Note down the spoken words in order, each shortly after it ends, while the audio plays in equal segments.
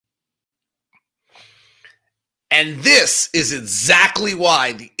And this is exactly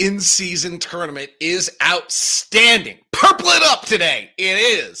why the in-season tournament is outstanding. Purple it up today. It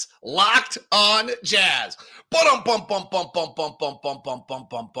is Locked On Jazz. Bum bum bum bum bum bum bum bum bum bum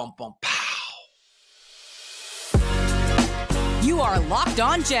bum bum bum pow. You are Locked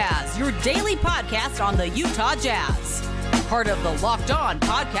On Jazz, your daily podcast on the Utah Jazz. Part of the Locked On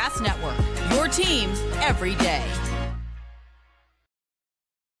Podcast Network, your team every day.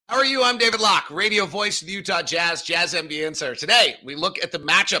 How are you? I'm David Locke, radio voice of the Utah Jazz, Jazz NBA Insider. Today, we look at the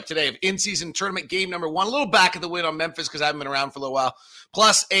matchup today of in-season tournament game number one. A little back of the win on Memphis because I haven't been around for a little while.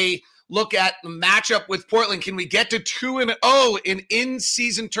 Plus a look at the matchup with Portland. Can we get to 2-0 in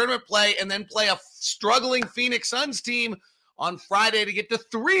in-season tournament play and then play a struggling Phoenix Suns team on Friday to get to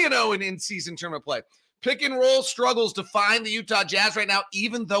 3-0 in in-season tournament play? Pick and roll struggles to find the Utah Jazz right now,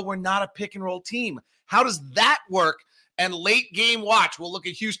 even though we're not a pick and roll team. How does that work? And late game watch. We'll look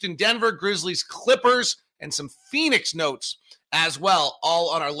at Houston, Denver, Grizzlies, Clippers, and some Phoenix notes as well, all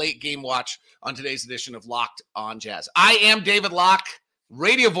on our late game watch on today's edition of Locked On Jazz. I am David Locke,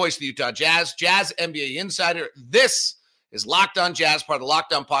 radio voice of the Utah Jazz, Jazz NBA Insider. This is Locked On Jazz, part of the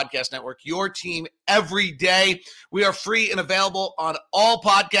Locked On Podcast Network, your team every day. We are free and available on all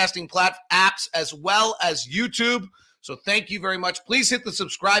podcasting apps as well as YouTube. So thank you very much. Please hit the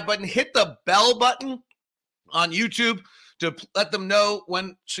subscribe button, hit the bell button on YouTube to let them know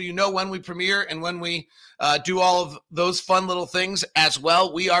when, so you know when we premiere and when we do all of those fun little things as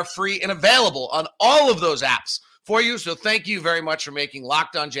well. We are free and available on all of those apps for you. So thank you very much for making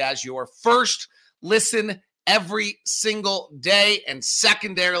Locked On Jazz your first listen every single day. And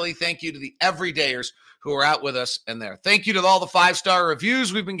secondarily, thank you to the everydayers who are out with us and there. Thank you to all the 5-star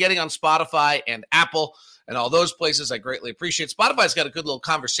reviews we've been getting on Spotify and Apple and all those places. I greatly appreciate. Spotify's got a good little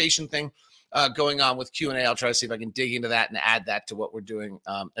conversation thing going on with Q&A. I'll try to see if I can dig into that and add that to what we're doing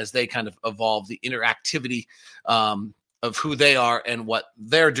as they kind of evolve the interactivity of who they are and what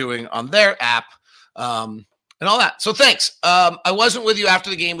they're doing on their app and all that. So thanks. I wasn't with you after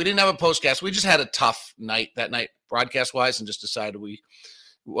the game. We didn't have a postcast. We just had a tough night that night broadcast-wise and just decided we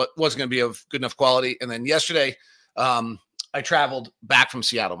wasn't going to be of good enough quality. And then yesterday, I traveled back from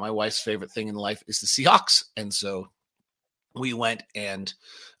Seattle. My wife's favorite thing in life is the Seahawks. And so we went and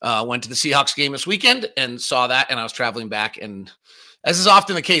went to the Seahawks game this weekend and saw that, and I was traveling back. And as is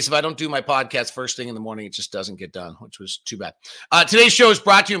often the case, if I don't do my podcast first thing in the morning, it just doesn't get done, which was too bad. Today's show is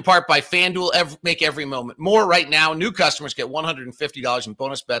brought to you in part by FanDuel. Make every moment more right now. New customers get $150 in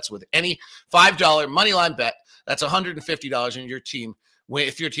bonus bets with any $5 moneyline bet. That's $150 in your team.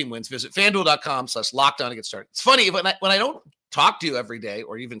 If your team wins, visit FanDuel.com/lockedon to get started. It's funny, when I don't talk to you every day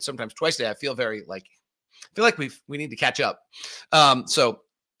or even sometimes twice a day, I feel like we need to catch up. So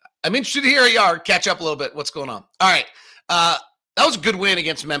I'm interested to hear you are catch up a little bit. What's going on? All right. That was a good win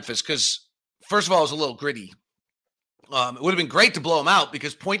against Memphis because, first of all, it was a little gritty. It would have been great to blow them out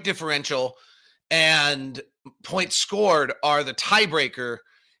because point differential and points scored are the tiebreaker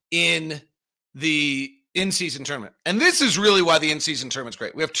in the in-season tournament. And this is really why the in-season tournament's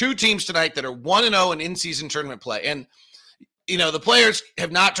great. We have two teams tonight that are 1-0 in in-season tournament play. And you know, the players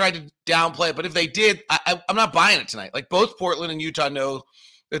have not tried to downplay it, but if they did, I'm not buying it tonight. Like both Portland and Utah know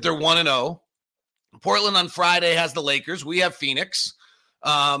that they're 1-0. Portland on Friday has the Lakers. We have Phoenix.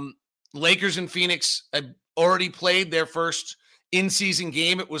 Lakers and Phoenix had already played their first in-season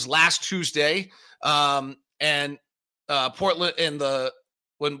game. It was last Tuesday. And Portland and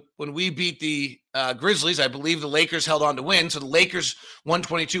when we beat the Grizzlies, I believe the Lakers held on to win. So the Lakers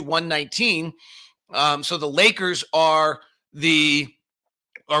 122-119. So the Lakers are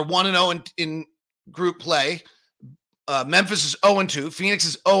 1-0 in group play. Memphis is 0-2. Phoenix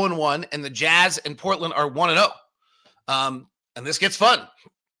is 0-1. And the Jazz and Portland are 1-0. And this gets fun.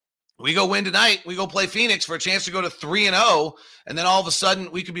 We go win tonight. We go play Phoenix for a chance to go to 3-0. And then all of a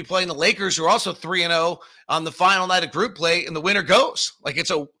sudden we could be playing the Lakers, who are also 3-0 on the final night of group play. And the winner goes.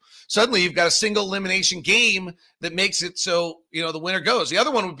 Suddenly you've got a single elimination game that makes it so, you know, the winner goes. The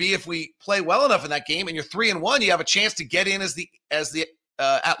other one would be if we play well enough in that game and you're 3-1, you have a chance to get in as the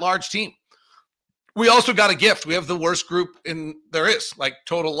at-large team. We also got a gift. We have the worst group there is, like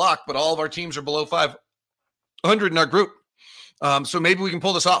total lock, but all of our teams are below 500 in our group. So maybe we can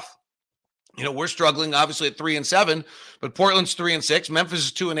pull this off. You know, we're struggling obviously at 3-7, but Portland's 3-6, Memphis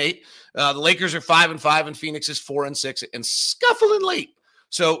is 2-8. The Lakers are 5-5, and Phoenix is 4-6 and scuffling late.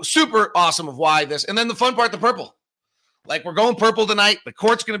 So super awesome of why this. And then the fun part, the purple. Like we're going purple tonight. The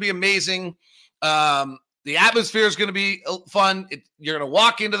court's going to be amazing. The atmosphere is going to be fun. You're going to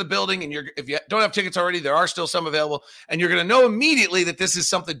walk into the building, and if you don't have tickets already, there are still some available. And you're going to know immediately that this is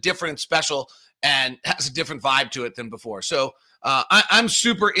something different and special and has a different vibe to it than before. So I'm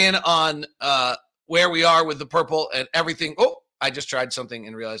super in on where we are with the purple and everything. Oh, I just tried something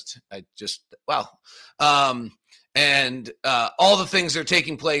and realized and all the things that are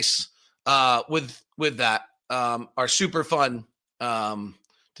taking place with that are super fun to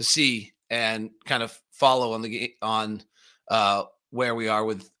see and kind of follow on where we are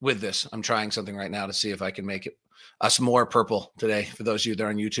with this. I'm trying something right now to see if I can make us more purple today. For those of you that are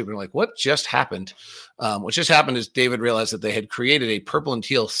on YouTube and are like, what just happened? What just happened is David realized that they had created a purple and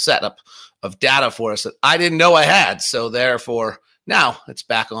teal setup of data for us that I didn't know I had. So therefore, now it's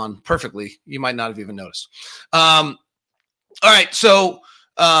back on perfectly. You might not have even noticed. All right, so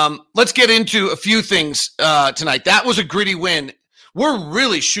let's get into a few things tonight. That was a gritty win. We're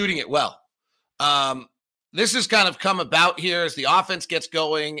really shooting it well. This has kind of come about here as the offense gets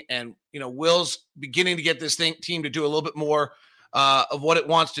going, and Will's beginning to get this team to do a little bit more of what it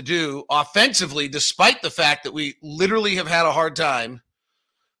wants to do offensively, despite the fact that we literally have had a hard time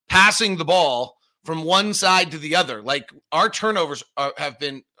passing the ball from one side to the other. Like, our turnovers have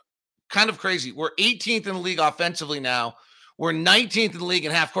been kind of crazy. We're 18th in the league offensively now. We're 19th in the league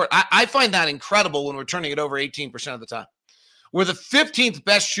in half court. I find that incredible when we're turning it over 18% of the time. We're the 15th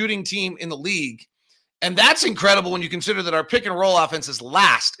best shooting team in the league. And that's incredible when you consider that our pick and roll offense is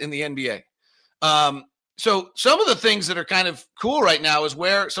last in the NBA. So some of the things that are kind of cool right now is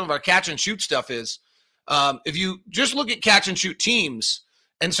where some of our catch and shoot stuff is. If you just look at catch and shoot teams,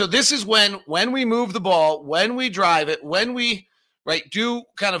 and so this is when we move the ball, when we drive it, when we do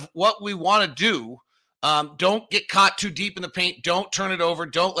kind of what we want to do. Don't get caught too deep in the paint. Don't turn it over.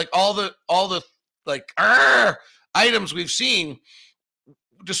 Don't all the items we've seen.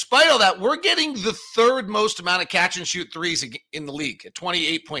 Despite all that, we're getting the third most amount of catch and shoot threes in the league at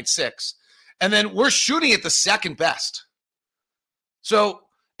 28.6. And then we're shooting at the second best. So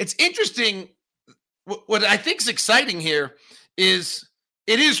it's interesting. What I think is exciting here is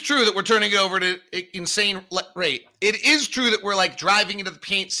it is true that we're turning it over at an insane rate. It is true that we're driving into the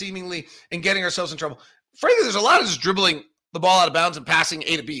paint seemingly and getting ourselves in trouble. Frankly, there's a lot of just dribbling the ball out of bounds and passing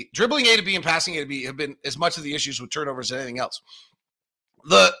A to B. Dribbling A to B and passing A to B have been as much of the issues with turnovers as anything else.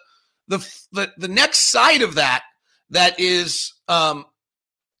 The next side of that is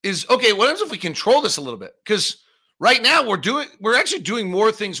okay, what happens if we control this a little bit? Because right now we're actually doing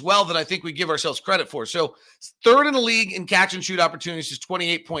more things well than I think we give ourselves credit for. So third in the league in catch and shoot opportunities is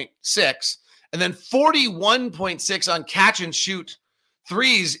 28.6, and then 41.6 on catch and shoot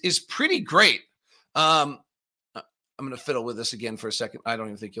threes is pretty great. I'm going to fiddle with this again for a second. I don't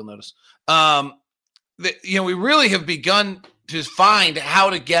even think you'll notice. We really have begun to find how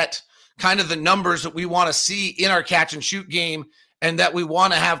to get kind of the numbers that we want to see in our catch and shoot game and that we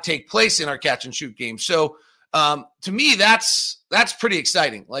want to have take place in our catch and shoot game. So to me, that's pretty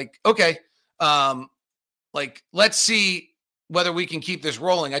exciting. Let's see whether we can keep this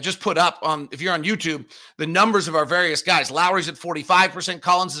rolling. I just put up if you're on YouTube, the numbers of our various guys. Lowry's at 45%,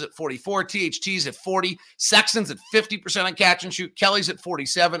 Collins is at 44%, THT's at 40%, Sexton's at 50% on catch and shoot, Kelly's at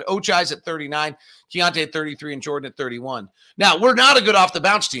 47%, Ochai's at 39%, Keontae at 33%, and Jordan at 31%. Now, we're not a good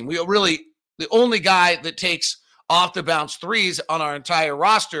off-the-bounce team. We really, the only guy that takes off-the-bounce threes on our entire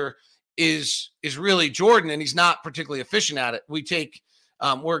roster is really Jordan, and he's not particularly efficient at it. We're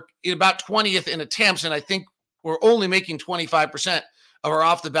about 20th in attempts, and I think we're only making 25% of our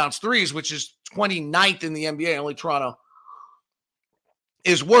off-the-bounce threes, which is 29th in the NBA. Only Toronto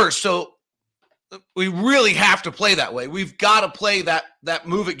is worse. So we really have to play that way. We've got to play that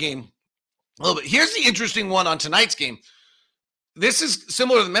move-it game a little bit. Here's the interesting one on tonight's game. This is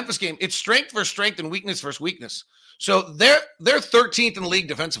similar to the Memphis game. It's strength versus strength and weakness versus weakness. So they're 13th in the league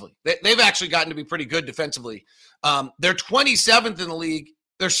defensively. They've actually gotten to be pretty good defensively. They're 27th in the league.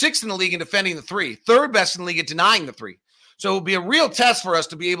 They're 6th in the league in defending the three, third best in the league at denying the three. So it'll be a real test for us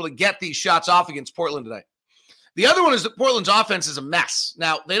to be able to get these shots off against Portland tonight. The other one is that Portland's offense is a mess.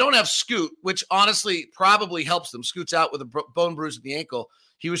 Now, they don't have Scoot, which honestly probably helps them. Scoot's out with a bone bruise at the ankle.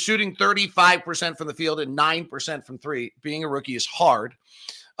 He was shooting 35% from the field and 9% from three. Being a rookie is hard.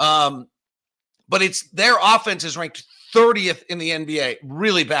 But their offense is ranked 30th in the NBA.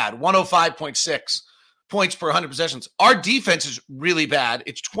 Really bad, 105.6. points per 100 possessions. Our defense is really bad.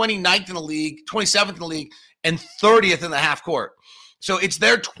 It's 29th in the league, 27th in the league, and 30th in the half court. So it's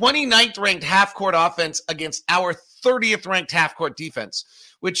their 29th ranked half court offense against our 30th ranked half court defense,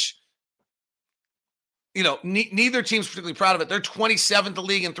 which, neither team's particularly proud of it. They're 27th in the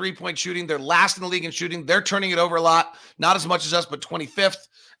league in 3-point shooting. They're last in the league in shooting. They're turning it over a lot, not as much as us, but 25th.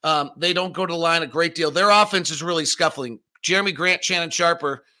 They don't go to the line a great deal. Their offense is really scuffling. Jeremy Grant, Shaden Sharp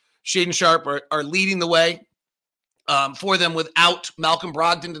are leading the way for them without Malcolm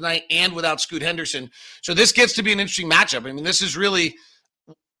Brogdon tonight and without Scoot Henderson. So this gets to be an interesting matchup. I mean, this is really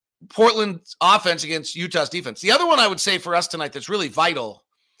Portland's offense against Utah's defense. The other one I would say for us tonight that's really vital.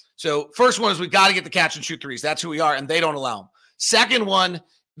 So first one is we got to get the catch and shoot threes. That's who we are, and they don't allow them. Second one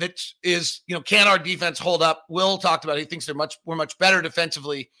that is, can our defense hold up? Will talked about it. He thinks we're much better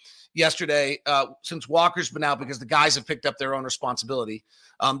defensively yesterday since Walker's been out because the guys have picked up their own responsibility.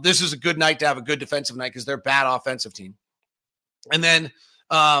 This is a good night to have a good defensive night because they're a bad offensive team. And then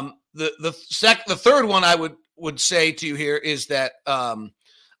the third one I would say to you here is that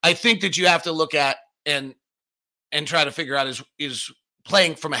I think that you have to look at and try to figure out is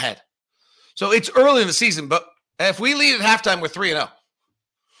playing from ahead. So it's early in the season, but if we lead at halftime, we're 3-0.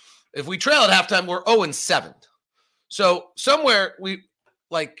 If we trail at halftime, we're 0-7. So somewhere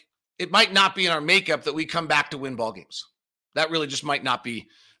it might not be in our makeup that we come back to win ball games. That really just might not be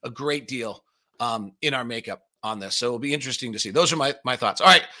a great deal in our makeup on this. So it'll be interesting to see. Those are my thoughts. All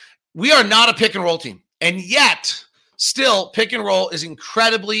right. We are not a pick and roll team. And yet still pick and roll is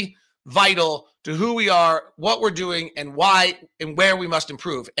incredibly vital to who we are, what we're doing, and why and where we must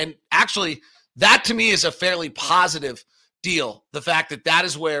improve. And actually, that to me is a fairly positive deal. The fact that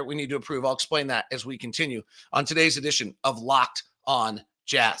is where we need to improve. I'll explain that as we continue on today's edition of Locked On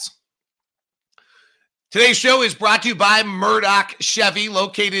Jazz. Today's show is brought to you by Murdoch Chevy,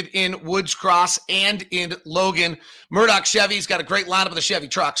 located in Woods Cross and in Logan. Murdoch Chevy's got a great lineup of the Chevy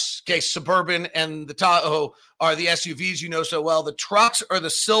trucks. Okay, Suburban and the Tahoe are the SUVs you know so well. The trucks are the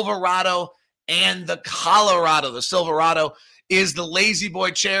Silverado and the Colorado. The Silverado is the lazy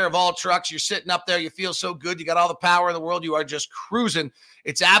boy chair of all trucks. You're sitting up there. You feel so good. You got all the power in the world. You are just cruising.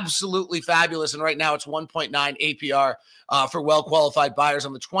 It's absolutely fabulous. And right now it's 1.9 APR for well-qualified buyers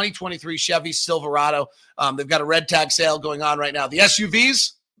on the 2023 Chevy Silverado. They've got a red tag sale going on right now. The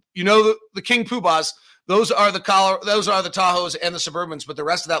SUVs, the King Poobahs, those are the Tahoes and the Suburbans, but the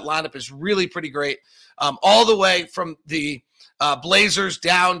rest of that lineup is really pretty great. All the way from the Blazers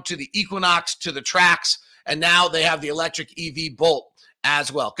down to the Equinox to the Trax. And now they have the electric EV Bolt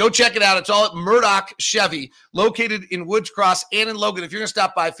as well. Go check it out. It's all at Murdoch Chevy, located in Woods Cross and in Logan. If you're going to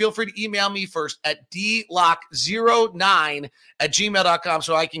stop by, feel free to email me first at dlock09@gmail.com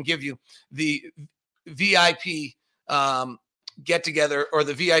so I can give you the VIP get-together or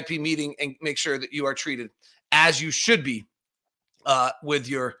the VIP meeting and make sure that you are treated as you should be with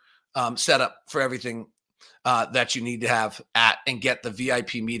your setup for everything that you need to have at and get the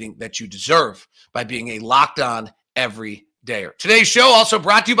VIP meeting that you deserve by being a Locked On every dayer. Today's show also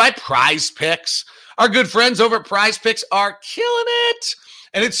brought to you by Prize Picks. Our good friends over at Prize Picks are killing it.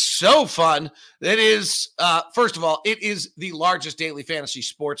 And it's so fun. That is, first of all, it is the largest daily fantasy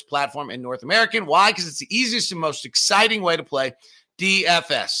sports platform in North America. Why? Because it's the easiest and most exciting way to play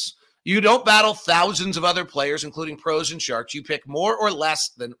DFS. You don't battle thousands of other players, including pros and sharks. You pick more or less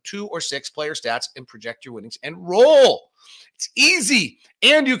than 2 or 6 player stats and project your winnings and roll. It's easy.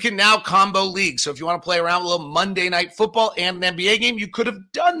 And you can now combo leagues. So if you want to play around with a little Monday night football and an NBA game, you could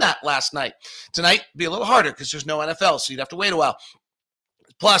have done that last night. Tonight, it'd be a little harder because there's no NFL, so you'd have to wait a while.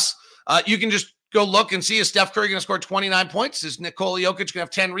 Plus, you can just go look and see, is Steph Curry going to score 29 points? Is Nikola Jokic going to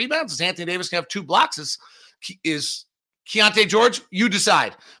have 10 rebounds? Is Anthony Davis going to have 2 blocks? Is Keontae George? You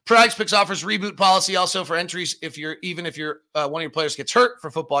decide. Prize Picks offers reboot policy also for entries if you're one of your players gets hurt for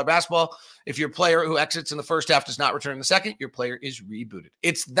football or basketball. If your player who exits in the first half does not return in the second, your player is rebooted.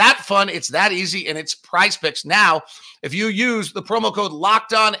 It's that fun. It's that easy, and it's Prize Picks. Now, if you use the promo code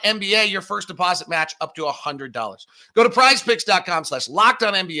LOCKEDONNBA, your first deposit match up to $100. Go to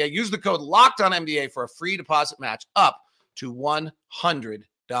prizepicks.com/LOCKEDONNBA. Use the code LOCKEDONNBA for a free deposit match up to $100.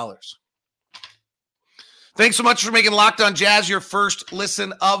 Thanks so much for making Locked On Jazz your first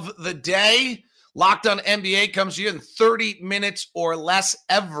listen of the day. Locked On NBA comes to you in 30 minutes or less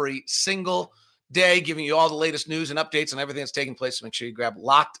every single day, giving you all the latest news and updates on everything that's taking place. So make sure you grab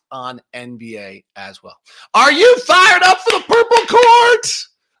Locked On NBA as well. Are you fired up for the purple court?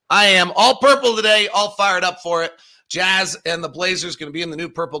 I am. All purple today, all fired up for it. Jazz and the Blazers going to be in the new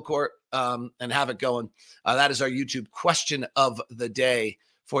purple court and have it going. That is our YouTube question of the day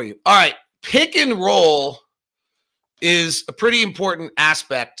for you. All right. Pick and roll is a pretty important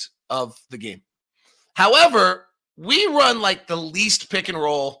aspect of the game. However, we run like the least pick and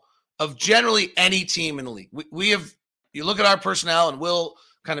roll of generally any team in the league. You look at our personnel, and Will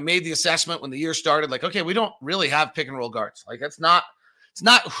kind of made the assessment when the year started, like, okay, we don't really have pick and roll guards. Like it's not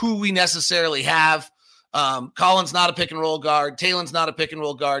who we necessarily have. Colin's not a pick and roll guard. Talen's not a pick and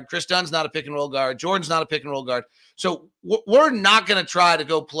roll guard. Chris Dunn's not a pick and roll guard. Jordan's not a pick and roll guard. So we're not going to try to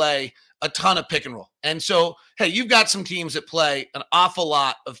go play a ton of pick and roll. And so, hey, you've got some teams that play an awful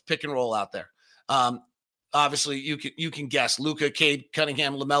lot of pick and roll out there. Obviously, you can guess Luka, Cade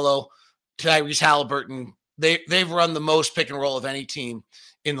Cunningham, LaMelo, Tyrese Halliburton. They've run the most pick and roll of any team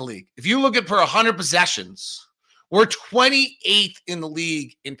in the league. If you look at per 100 possessions, we're 28th in the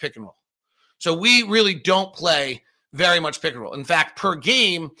league in pick and roll. So we really don't play very much pick and roll. In fact, per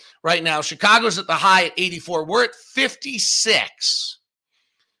game right now, Chicago's at the high at 84. We're at 56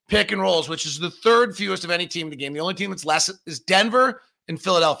 pick and rolls, which is the third fewest of any team in the game. The only team that's less is Denver and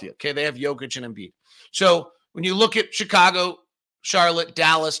Philadelphia. Okay, they have Jokic and Embiid. So when you look at Chicago, Charlotte,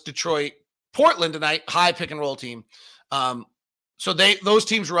 Dallas, Detroit, Portland tonight, high pick and roll team. So those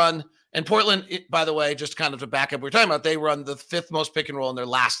teams run, and Portland, by the way, just kind of to back up what we're talking about, they run the fifth most pick and roll, and they're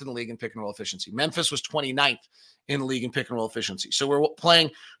last in the league in pick and roll efficiency. Memphis was 29th in the league in pick and roll efficiency. So we're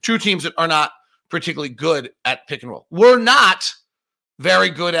playing two teams that are not particularly good at pick and roll. We're not very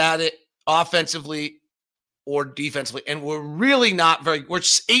good at it offensively or defensively, and we're really not we're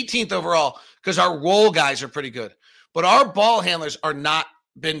 18th overall because our roll guys are pretty good. But our ball handlers are not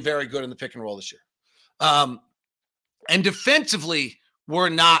been very good in the pick and roll this year. And defensively, we're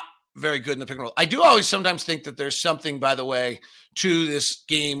not very good in the pick and roll. I do always sometimes think that there's something, by the way, to this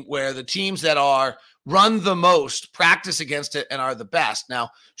game where the teams that run the most practice against it and are the best. Now,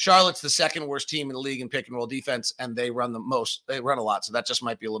 Charlotte's the second worst team in the league in pick and roll defense, and they run the most. They run a lot, so that just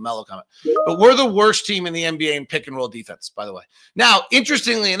might be a LaMelo comment. But we're the worst team in the NBA in pick and roll defense, by the way. Now,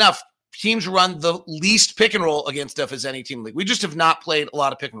 interestingly enough, teams run the least pick and roll against us as any team in the league. We just have not played a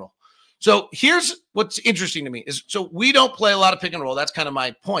lot of pick and roll. So here's what's interesting to me is, so we don't play a lot of pick and roll. That's kind of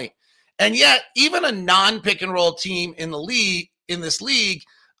my point. And yet, even a non-pick and roll team in the league, in this league,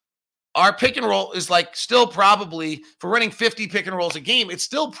 our pick and roll is like still probably, for running 50 pick and rolls a game, it's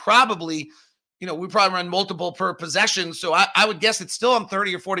still probably, we probably run multiple per possession. So I would guess it's still on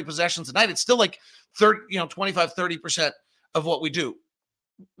 30 or 40 possessions a night. It's still like 25, 30% of what we do.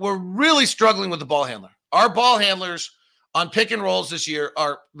 We're really struggling with the ball handler. Our ball handlers on pick and rolls this year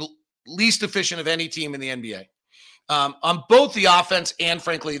are least efficient of any team in the NBA. On both the offense and,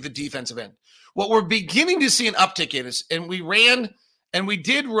 frankly, the defensive end. What we're beginning to see an uptick in is, and we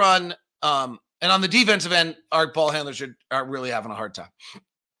did run, and on the defensive end, our ball handlers are really having a hard time.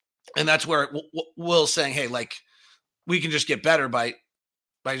 And that's where Will's saying, hey, we can just get better by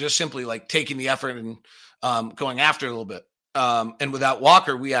just simply taking the effort and going after it a little bit. And without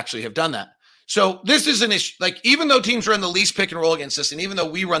Walker, we actually have done that. So this is an issue. Even though teams run the least pick and roll against us, and even though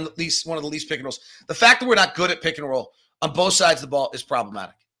we run one of the least pick and rolls, the fact that we're not good at pick and roll on both sides of the ball is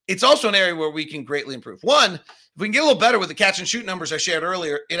problematic. It's also an area where we can greatly improve. One, if we can get a little better with the catch and shoot numbers I shared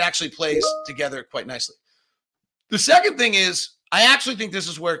earlier, it actually plays together quite nicely. The second thing is, I actually think this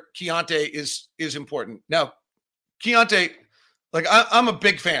is where Keontae is important. Now, Keontae, I'm a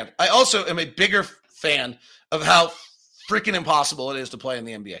big fan. I also am a bigger fan of how freaking impossible it is to play in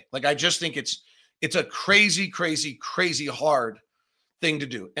the NBA. I just think it's a crazy, crazy, crazy hard thing to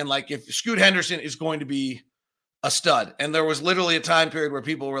do. And if Scoot Henderson is going to be a stud, and there was literally a time period where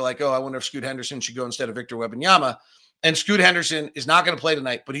people were like, oh, I wonder if Scoot Henderson should go instead of Victor Wembanyama. And Scoot Henderson is not going to play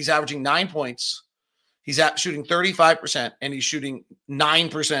tonight, but he's averaging 9 points. He's shooting 35%, and he's shooting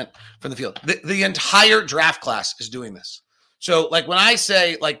 9% from the field. The entire draft class is doing this. So, when I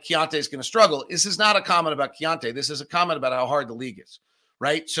say, Keontae is going to struggle, this is not a comment about Keontae. This is a comment about how hard the league is,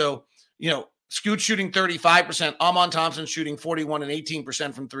 right? So, Scoot shooting 35%, Amon Thompson shooting 41 and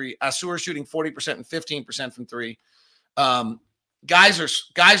 18% from three, Asur shooting 40% and 15% from three. Guys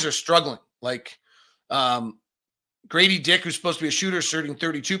are struggling. Grady Dick, who's supposed to be a shooter, shooting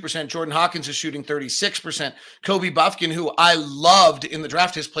 32%. Jordan Hawkins is shooting 36%. Kobe Buffkin, who I loved in the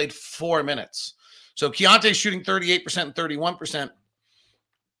draft, has played 4 minutes. So Keontae's shooting 38% and 31%.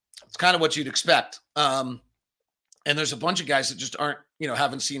 It's kind of what you'd expect. And there's a bunch of guys that just aren't,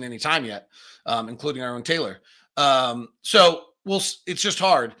 haven't seen any time yet, including our own Taylor. So it's just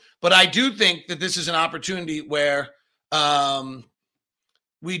hard. But I do think that this is an opportunity where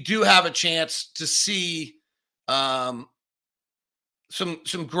we do have a chance to see some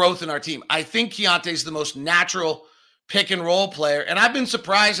growth in our team. I think Keontae's the most natural pick and roll player, and I've been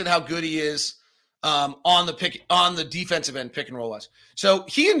surprised at how good he is on the defensive end pick and roll wise. So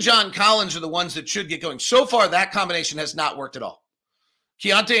he and John Collins are the ones that should get going. So far, that combination has not worked at all.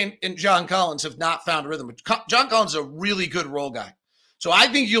 Keontae and John Collins have not found a rhythm. But John Collins is a really good role guy. So I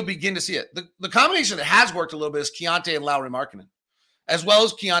think you'll begin to see it. The combination that has worked a little bit is Keontae and Lauri Markkanen, as well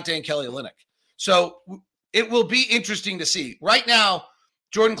as Keontae and Kelly Olynyk. So it will be interesting to see. Right now,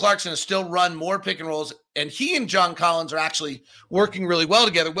 Jordan Clarkson has still run more pick and rolls, and he and John Collins are actually working really well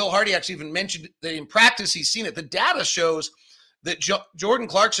together. Will Hardy actually even mentioned that in practice he's seen it. The data shows that Jordan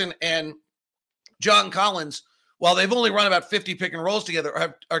Clarkson and John Collins, while they've only run about 50 pick and rolls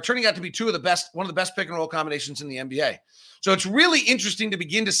together, are turning out to be one of the best pick and roll combinations in the NBA. So it's really interesting to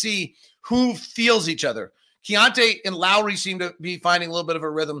begin to see who feels each other. Keontae and Lowry seem to be finding a little bit of a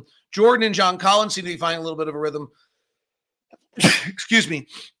rhythm. Jordan and John Collins seem to be finding a little bit of a rhythm. Excuse me.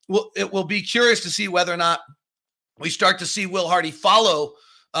 Well, it will be curious to see whether or not we start to see Will Hardy follow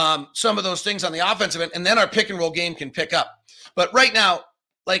some of those things on the offensive end, and then our pick and roll game can pick up. But right now,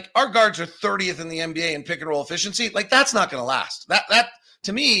 like, our guards are 30th in the NBA in pick and roll efficiency. Like, that's not going to last. That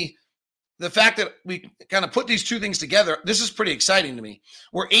to me, the fact that we kind of put these two things together, this is pretty exciting to me.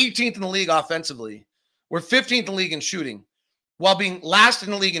 We're 18th in the league offensively. We're 15th in the league in shooting, while being last in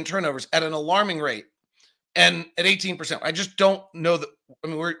the league in turnovers at an alarming rate and at 18%. I just don't know that. I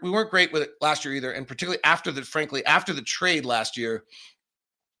mean, we weren't great with it last year either. And particularly after the trade last year,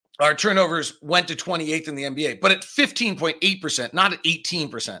 our turnovers went to 28th in the NBA, but at 15.8%, not at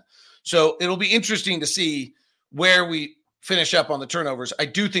 18%. So it'll be interesting to see where we finish up on the turnovers. I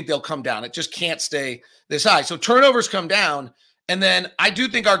do think they'll come down. It just can't stay this high. So turnovers come down. And then I do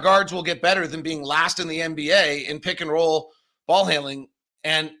think our guards will get better than being last in the NBA in pick and roll ball handling.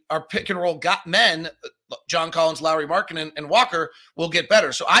 And our pick and roll men, John Collins, Lowry Markkanen, and Walker, will get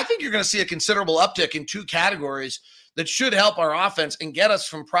better. So I think you're going to see a considerable uptick in two categories that should help our offense and get us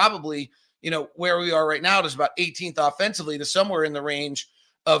from probably, where we are right now, is about 18th offensively, to somewhere in the range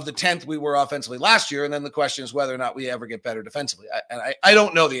of the 10th we were offensively last year. And then the question is whether or not we ever get better defensively. I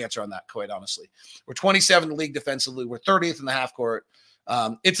don't know the answer on that, quite honestly. We're 27th in the league defensively. We're 30th in the half court.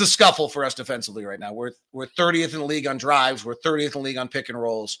 It's a scuffle for us defensively right now. We're 30th in the league on drives. We're 30th in the league on pick and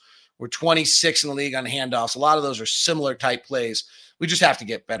rolls. We're 26th in the league on handoffs. A lot of those are similar type plays. We just have to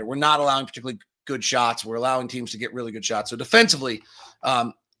get better. We're not allowing particularly good shots. We're allowing teams to get really good shots. So defensively,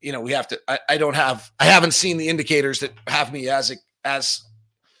 we have to. I haven't seen the indicators that have me as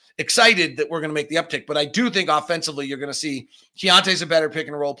excited that we're going to make the uptick. But I do think offensively, you're going to see Keontae's a better pick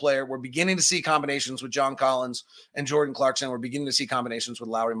and roll player. We're beginning to see combinations with John Collins and Jordan Clarkson. We're beginning to see combinations with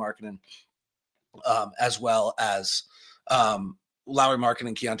Lowry Markkanen, as well as Lowry Markkanen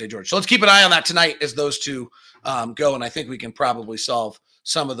and Keontae George. So let's keep an eye on that tonight as those two go. And I think we can probably solve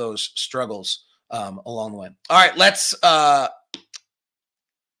some of those struggles along the way. All right, let's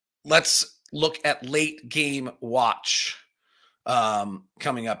look at late game watch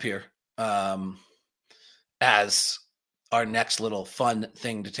coming up here as our next little fun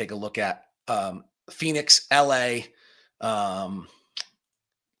thing to take a look at. Phoenix, LA,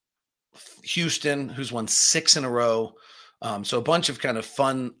 Houston, who's won 6 in a row. So a bunch of kind of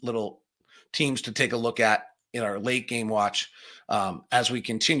fun little teams to take a look at in our late game watch as we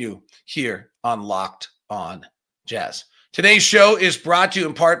continue here on Locked On Jazz. Today's show is brought to you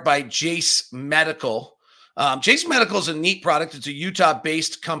in part by Jace Medical. Jace Medical is a neat product. It's a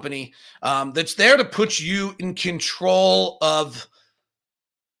Utah-based company that's there to put you in control of,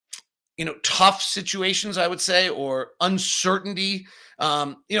 tough situations, I would say, or uncertainty.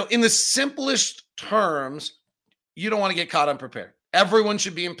 In the simplest terms, you don't want to get caught unprepared. Everyone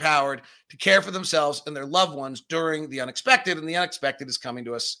should be empowered to care for themselves and their loved ones during the unexpected, and the unexpected is coming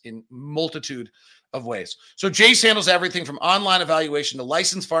to us in multitude of ways. So Jace handles everything from online evaluation to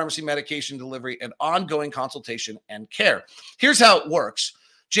licensed pharmacy medication delivery and ongoing consultation and care. Here's how it works.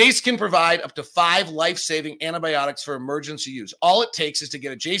 Jace can provide up to 5 life-saving antibiotics for emergency use. All it takes is to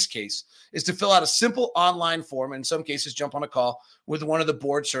get a Jace case, is to fill out a simple online form, and in some cases jump on a call with one of the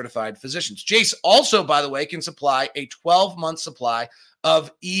board-certified physicians. Jace also, by the way, can supply a 12-month supply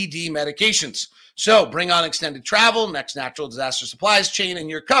of ED medications. So bring on extended travel, next natural disaster supplies chain, and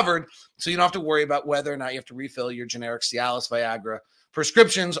you're covered, so you don't have to worry about whether or not you have to refill your generic Cialis, Viagra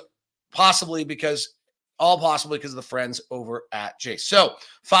prescriptions, possibly because of the friends over at Jace. So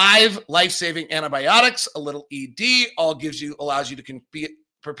 5 life-saving antibiotics, a little ED, allows you to be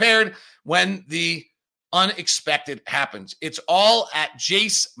prepared when the unexpected happens. It's all at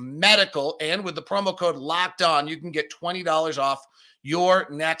Jace Medical, and with the promo code Locked On, you can get $20 off your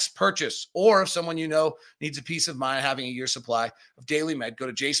next purchase. Or if someone needs a peace of mind having a year's supply of Daily Med, go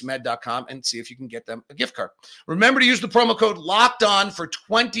to jacemed.com and see if you can get them a gift card. Remember to use the promo code Locked On for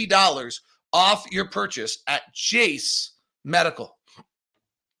 $20 off your purchase at Jace Medical.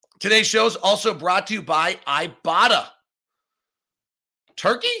 Today's show is also brought to you by Ibotta.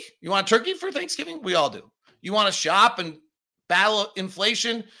 Turkey? You want turkey for Thanksgiving? We all do. You want to shop and battle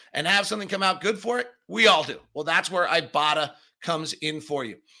inflation and have something come out good for it? We all do. Well, that's where Ibotta comes in for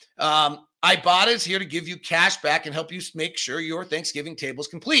you. Ibotta is here to give you cash back and help you make sure your Thanksgiving table is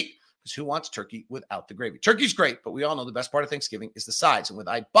complete. Because who wants turkey without the gravy? Turkey's great, but we all know the best part of Thanksgiving is the sides. And with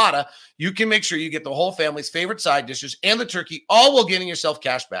Ibotta, you can make sure you get the whole family's favorite side dishes and the turkey, all while getting yourself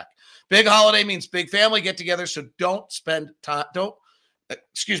cash back. Big holiday means big family get together, so so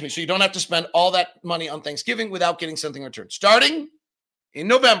you don't have to spend all that money on Thanksgiving without getting something returned. Starting in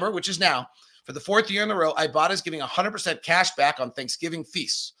November, which is now, For the fourth year in a row, Ibotta is giving 100% cash back on Thanksgiving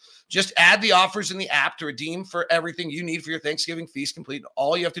feasts. Just add the offers in the app to redeem for everything you need for your Thanksgiving feast complete.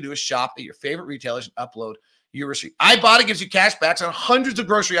 All you have to do is shop at your favorite retailers and upload your receipt. Ibotta gives you cash backs on hundreds of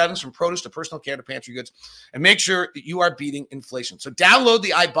grocery items from produce to personal care to pantry goods, and make sure that you are beating inflation. So download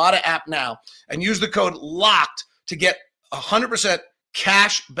the Ibotta app now and use the code LOCKED to get 100%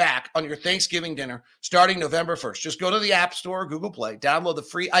 cash back on your Thanksgiving dinner starting November 1st. Just go to the App Store or Google Play, download the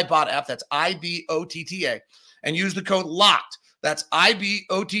free Ibotta app, that's IBOTTA, and use the code LOCKED. That's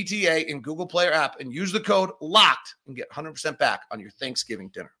IBOTTA in Google Play or app, and use the code LOCKED and get 100% back on your Thanksgiving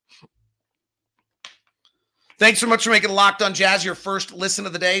dinner. Thanks so much for making Locked on Jazz your first listen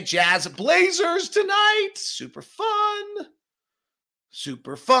of the day. Jazz Blazers tonight. Super fun.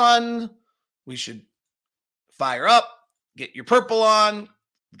 Super fun. We should fire up, get your purple on,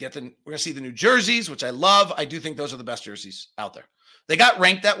 we're going to see the new jerseys, which I love. I do think those are the best jerseys out there. They got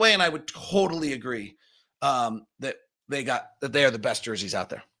ranked that way, and I would totally agree that they are the best jerseys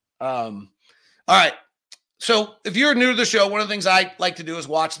out there. All right. So if you're new to the show, one of the things I like to do is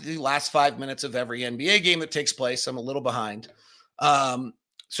watch the last 5 minutes of every NBA game that takes place. I'm a little behind.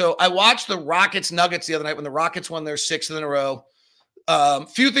 So I watched the Rockets Nuggets the other night when the Rockets won their sixth in a row.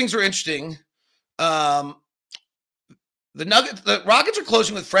 Few things are interesting. The Rockets are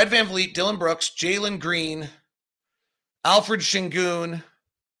closing with Fred VanVleet, Dylan Brooks, Jalen Green, Alfred Şengün.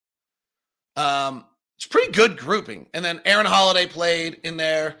 It's pretty good grouping. And then Aaron Holiday played in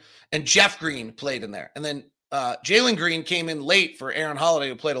there, and Jeff Green played in there. And then Jalen Green came in late for Aaron Holiday,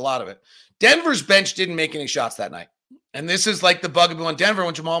 who played a lot of it. Denver's bench didn't make any shots that night. And this is like the bugaboo on Denver.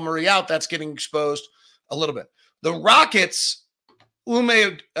 When Jamal Murray out, that's getting exposed a little bit. The Rockets,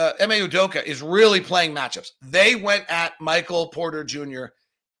 Ime Udoka is really playing matchups. They went at Michael Porter Jr.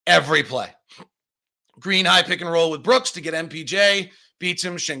 every play. Green high pick and roll with Brooks to get MPJ, beats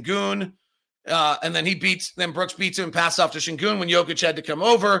him, Şengün. And then Brooks beats him and passes off to Şengün when Jokic had to come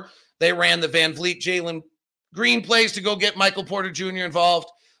over. They ran the VanVleet, Jalen Green plays to go get Michael Porter Jr. involved.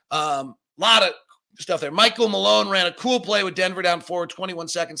 Lot of stuff there. Michael Malone ran a cool play with Denver down forward, 21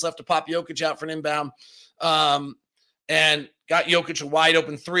 seconds left to pop Jokic out for an inbound. And got Jokic a wide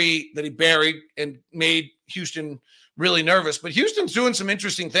open three that he buried and made Houston really nervous. But Houston's doing some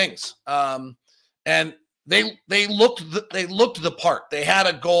interesting things. And they looked the part. They had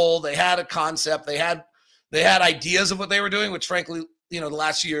a goal, they had a concept, they had ideas of what they were doing, which frankly, the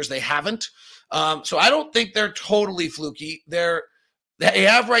last few years they haven't. So I don't think they're totally fluky. They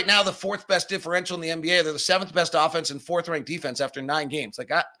have right now the fourth best differential in the NBA. They're the seventh best offense and fourth ranked defense after 9 games.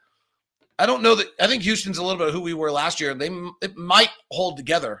 Like I don't know that. I think Houston's a little bit of who we were last year. It might hold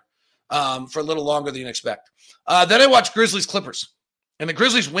together for a little longer than you expect. Then I watched Grizzlies Clippers, and the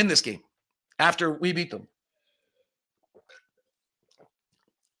Grizzlies win this game after we beat them.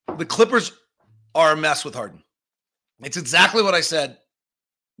 The Clippers are a mess with Harden. It's exactly what I said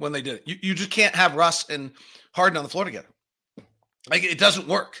when they did it. You just can't have Russ and Harden on the floor together. Like, it doesn't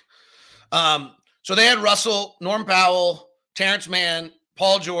work. So they had Russell, Norm Powell, Terrence Mann,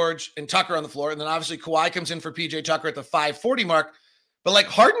 Paul George, and Tucker on the floor. And then obviously Kawhi comes in for PJ Tucker at the 540 mark. But like,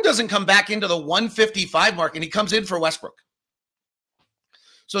 Harden doesn't come back into the 155 mark, and he comes in for Westbrook.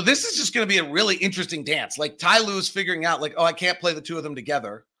 So this is just going to be a really interesting dance. Like, Ty Lue is figuring out, like, I can't play the two of them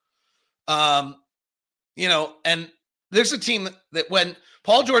together. And there's a team that when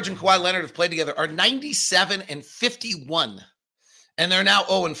Paul George and Kawhi Leonard have played together are 97-51, and they're now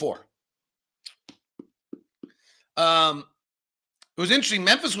 0-4. It was interesting.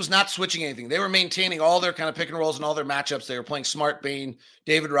 Memphis was not switching anything. They were maintaining all their kind of pick and rolls and all their matchups. They were playing Smart, Bane,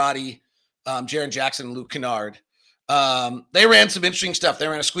 David Roddy, Jaren Jackson, and Luke Kennard. They ran some interesting stuff. They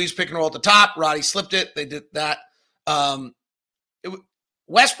ran a squeeze pick and roll at the top. Roddy slipped it. They did that.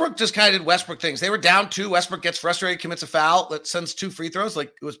 Westbrook just kind of did Westbrook things. They were down 2. Westbrook gets frustrated, commits a foul that sends 2 free throws.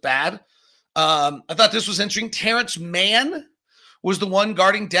 Like, it was bad. I thought this was interesting. Terrence Mann was the one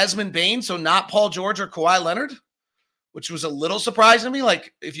guarding Desmond Bane, so not Paul George or Kawhi Leonard, which was a little surprising to me.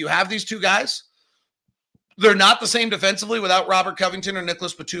 Like, if you have these two guys, they're not the same defensively without Robert Covington or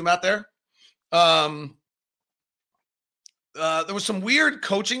Nicholas Batum out there. There was some weird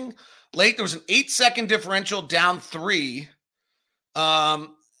coaching late. There was an 8-second differential down 3. And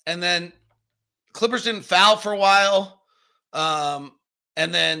then Clippers didn't foul for a while. And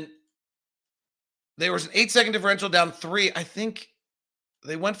then there was an 8-second differential down 3. I think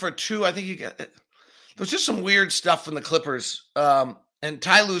they went for 2. I think there was just some weird stuff from the Clippers. And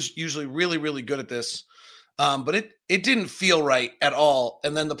Ty Lue's usually really, really good at this. But it didn't feel right at all.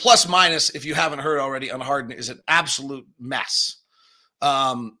 And then the plus minus, if you haven't heard already on Harden, is an absolute mess.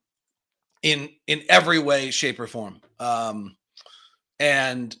 In every way, shape, or form.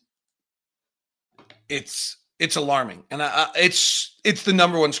 And it's alarming. And it's the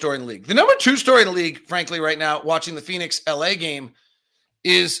number one story in the league. The number two story in the league, frankly, right now, watching the Phoenix LA game,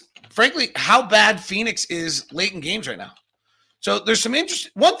 is frankly how bad Phoenix is late in games right now. So there's some interest.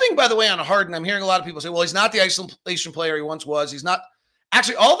 One thing, by the way, on Harden, I'm hearing a lot of people say, well, he's not the isolation player he once was. He's not.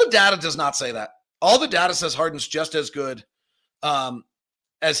 Actually, all the data does not say that. All the data says Harden's just as good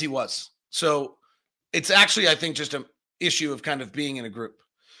as he was. So it's actually, I think, just an issue of kind of being in a group.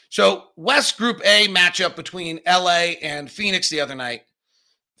 So West Group A matchup between LA and Phoenix the other night.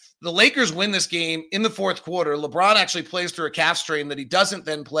 The Lakers win this game in the fourth quarter. LeBron actually plays through a calf strain that he doesn't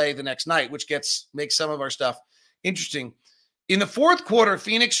then play the next night, which makes some of our stuff interesting. In the fourth quarter,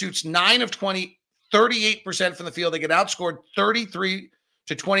 Phoenix shoots 9 of 20, 38% from the field. They get outscored 33-23.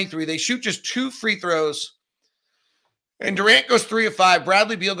 They shoot just 2 free throws. And Durant goes 3 of 5.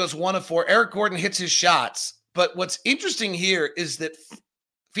 Bradley Beal goes 1 of 4. Eric Gordon hits his shots. But what's interesting here is that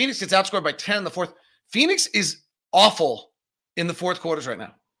Phoenix gets outscored by 10 in the fourth. Phoenix is awful in the fourth quarters right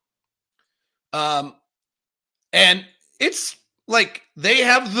now. And it's like they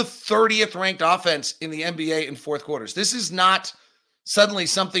have the 30th ranked offense in the NBA in fourth quarters. This is not suddenly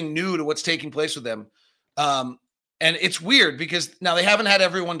something new to what's taking place with them. And it's weird because now they haven't had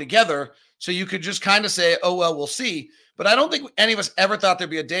everyone together. So you could just kind of say, oh, well, we'll see. But I don't think any of us ever thought there'd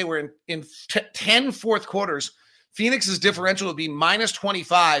be a day where in 10 fourth quarters, Phoenix's differential would be minus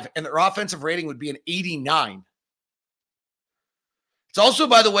 25 and their offensive rating would be an 89. It's also,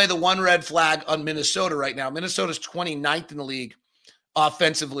 by the way, the one red flag on Minnesota right now. Minnesota's 29th in the league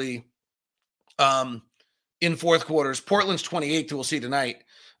offensively in fourth quarters. Portland's 28th, who we'll see tonight.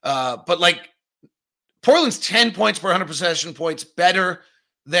 But like Portland's 10 points per 100 possession points better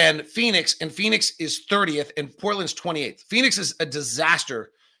than Phoenix, and Phoenix is 30th, and Portland's 28th. Phoenix is a disaster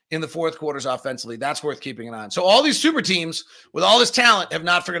in the fourth quarters offensively. That's worth keeping an eye on. So all these super teams with all this talent have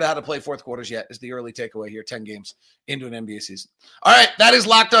not figured out how to play fourth quarters yet, is the early takeaway here, 10 games into an NBA season. All right, that is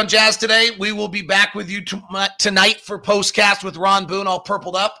Locked On Jazz today. We will be back with you tonight for Postcast with Ron Boone, all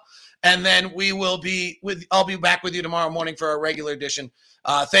purpled up, and then I'll be back with you tomorrow morning for our regular edition.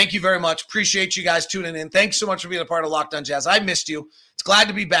 Thank you very much. Appreciate you guys tuning in. Thanks so much for being a part of Locked On Jazz. I missed you. It's glad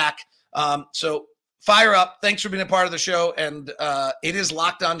to be back. So fire up. Thanks for being a part of the show. And it is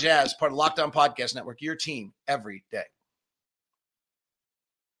Locked On Jazz, part of Locked On Podcast Network, your team every day.